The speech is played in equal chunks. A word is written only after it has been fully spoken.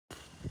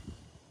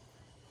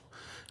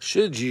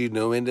Should you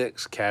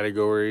NoIndex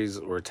categories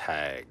or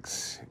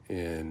tags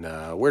in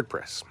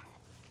WordPress?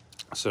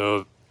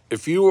 So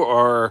if you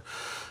are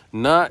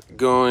not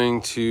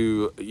going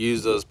to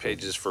use those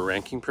pages for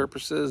ranking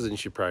purposes, then you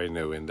should probably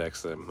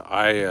NoIndex them.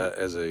 I,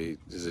 as a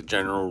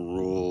general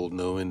rule,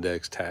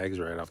 NoIndex tags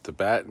right off the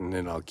bat, and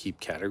then I'll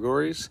keep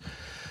categories.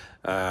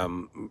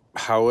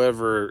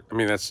 However, I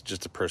mean, that's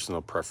just a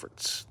personal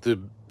preference.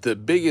 The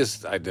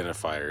biggest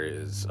identifier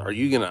is, are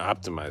you going to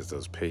optimize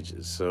those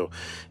pages? So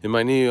in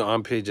my new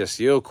on-page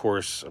SEO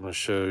course, I'm going to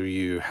show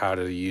you how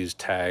to use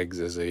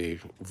tags as a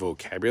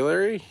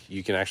vocabulary.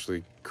 You can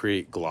actually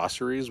create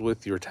glossaries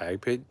with your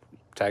tag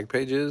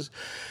pages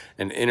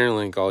and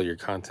interlink all your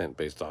content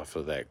based off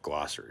of that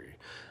glossary.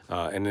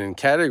 And in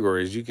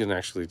categories, you can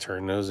actually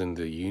turn those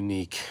into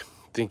unique.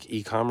 Think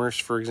e-commerce,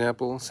 for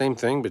example, same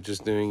thing, but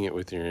just doing it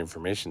with your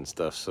information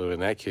stuff. So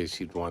in that case,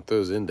 you'd want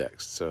those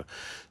indexed. So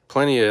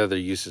plenty of other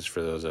uses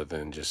for those other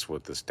than just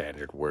what the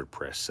standard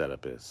WordPress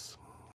setup is.